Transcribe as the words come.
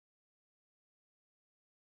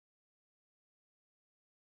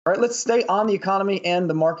All right, let's stay on the economy and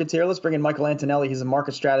the markets here. Let's bring in Michael Antonelli. He's a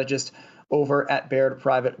market strategist over at Baird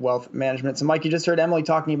Private Wealth Management. So, Mike, you just heard Emily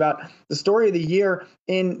talking about the story of the year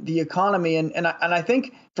in the economy. And I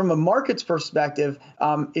think from a markets perspective,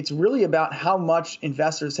 it's really about how much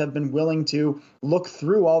investors have been willing to look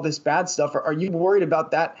through all this bad stuff. Are you worried about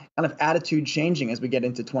that kind of attitude changing as we get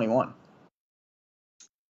into 21?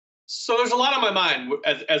 So there's a lot on my mind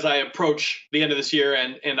as I approach the end of this year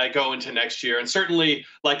and I go into next year. And certainly,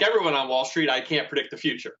 like everyone on Wall Street, I can't predict the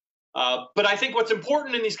future. But I think what's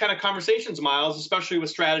important in these kind of conversations, Myles, especially with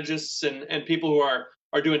strategists and people who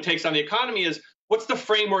are doing takes on the economy, is what's the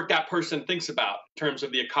framework that person thinks about in terms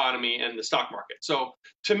of the economy and the stock market. So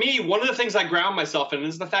to me, one of the things I ground myself in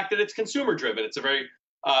is the fact that it's consumer driven. It's a very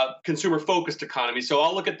consumer focused economy. So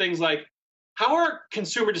I'll look at things like, how are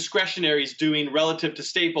consumer discretionaries doing relative to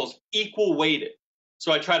staples equal weighted?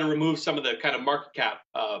 So I try to remove some of the kind of market cap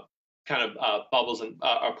bubbles and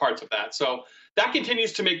parts of that. So that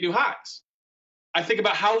continues to make new highs. I think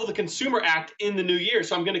about how will the consumer act in the new year.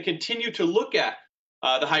 So I'm going to continue to look at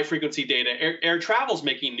the high frequency data. Air travel's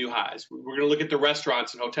making new highs. We're going to look at the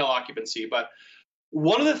restaurants and hotel occupancy. But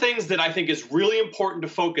one of the things that I think is really important to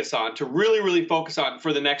focus on, to really focus on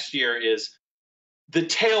for the next year, is the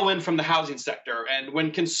tailwind from the housing sector. And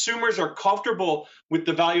when consumers are comfortable with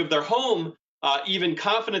the value of their home, even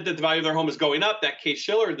confident that the value of their home is going up, that Case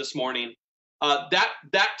Shiller this morning,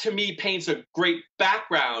 that to me paints a great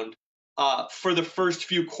background for the first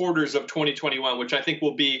few quarters of 2021, which I think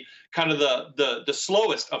will be kind of the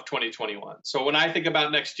slowest of 2021. So when I think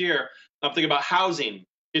about next year, I'm thinking about housing,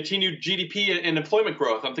 continued GDP and employment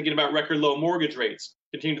growth. I'm thinking about record low mortgage rates.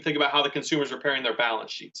 Continue to think about how the consumers are repairing their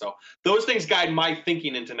balance sheet. So those things guide my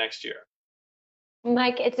thinking into next year.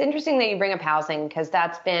 Mike, it's interesting that you bring up housing because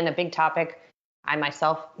that's been a big topic. I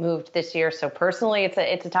myself moved this year, so personally,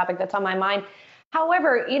 it's a topic that's on my mind.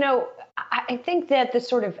 However, I think that the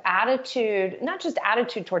sort of attitude, not just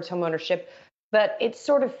attitude towards homeownership, but its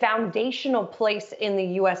sort of foundational place in the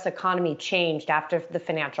U.S. economy changed after the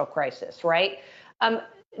financial crisis, right?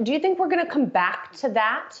 Do you think we're going to come back to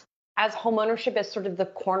that as homeownership as sort of the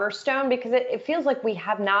cornerstone? Because it feels like we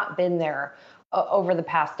have not been there over the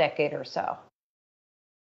past decade or so.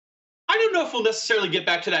 I don't know if we'll necessarily get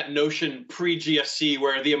back to that notion pre-GFC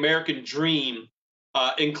where the American dream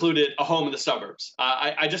included a home in the suburbs.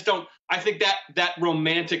 I just don't. I think that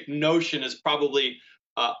romantic notion is probably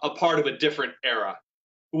a part of a different era.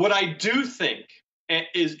 What I do think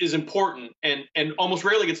is important and almost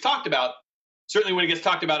rarely gets talked about, certainly when it gets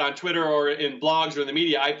talked about on Twitter or in blogs or in the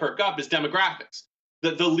media, I perk up, is demographics.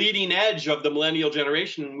 The leading edge of the millennial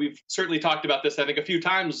generation, we've certainly talked about this, I think, a few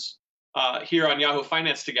times here on Yahoo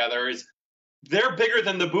Finance together, is they're bigger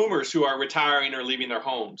than the boomers who are retiring or leaving their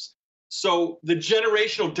homes. So the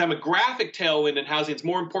generational demographic tailwind in housing is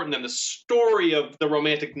more important than the story of the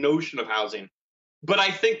romantic notion of housing. But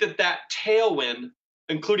I think that tailwind,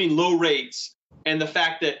 including low rates and the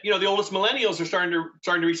fact that, the oldest millennials are starting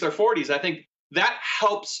to reach their 40s, I think that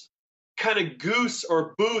helps kind of goose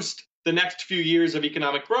or boost the next few years of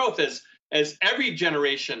economic growth as every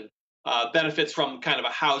generation benefits from kind of a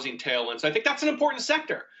housing tailwind. So I think that's an important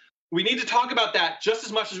sector. We need to talk about that just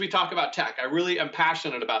as much as we talk about tech. I really am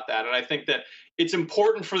passionate about that. And I think that it's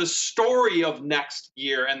important for the story of next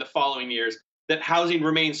year and the following years that housing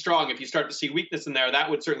remains strong. If you start to see weakness in there, that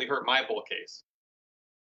would certainly hurt my bull case.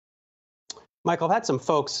 Michael, I've had some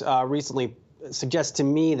folks recently suggest to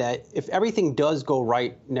me that if everything does go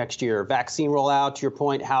right next year, vaccine rollout, to your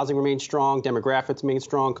point, housing remains strong, demographics remain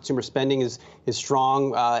strong, consumer spending is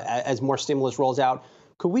strong as more stimulus rolls out,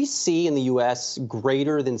 could we see in the U.S.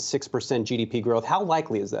 greater than 6% GDP growth? How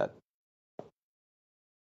likely is that?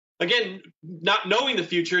 Again, not knowing the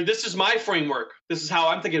future, this is my framework. This is how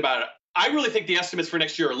I'm thinking about it. I really think the estimates for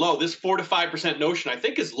next year are low. This 4 to 5% notion, I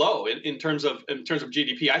think, is low in terms of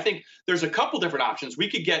GDP. I think there's a couple different options. We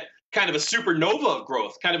could get kind of a supernova of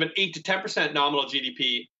growth, kind of an 8 to 10% nominal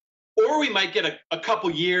GDP, or we might get a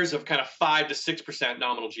couple years of kind of 5 to 6%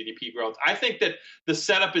 nominal GDP growth. I think that the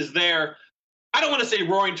setup is there. I don't want to say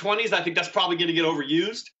roaring 20s. I think that's probably going to get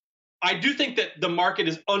overused. I do think that the market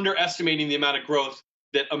is underestimating the amount of growth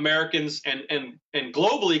that Americans and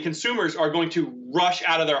globally consumers are going to rush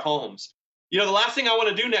out of their homes. The last thing I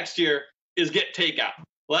want to do next year is get takeout.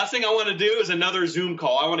 The last thing I want to do is another Zoom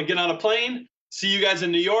call. I want to get on a plane, see you guys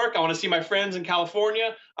in New York. I want to see my friends in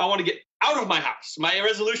California. I want to get out of my house. My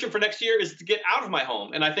resolution for next year is to get out of my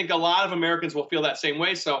home. And I think a lot of Americans will feel that same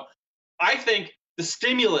way. So I think the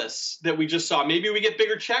stimulus that we just saw, maybe we get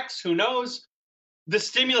bigger checks, who knows? The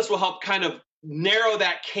stimulus will help kind of narrow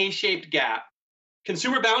that K-shaped gap.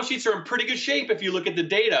 Consumer balance sheets are in pretty good shape if you look at the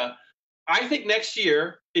data. I think next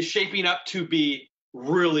year is shaping up to be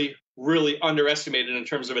really, really underestimated in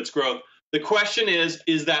terms of its growth. The question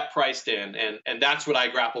is that priced in? And that's what I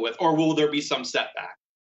grapple with. Or will there be some setback?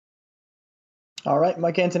 All right,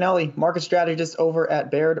 Mike Antonelli, market strategist over at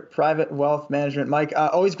Baird Private Wealth Management. Mike,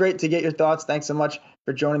 always great to get your thoughts. Thanks so much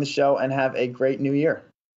for joining the show, and have a great new year.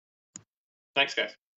 Thanks, guys.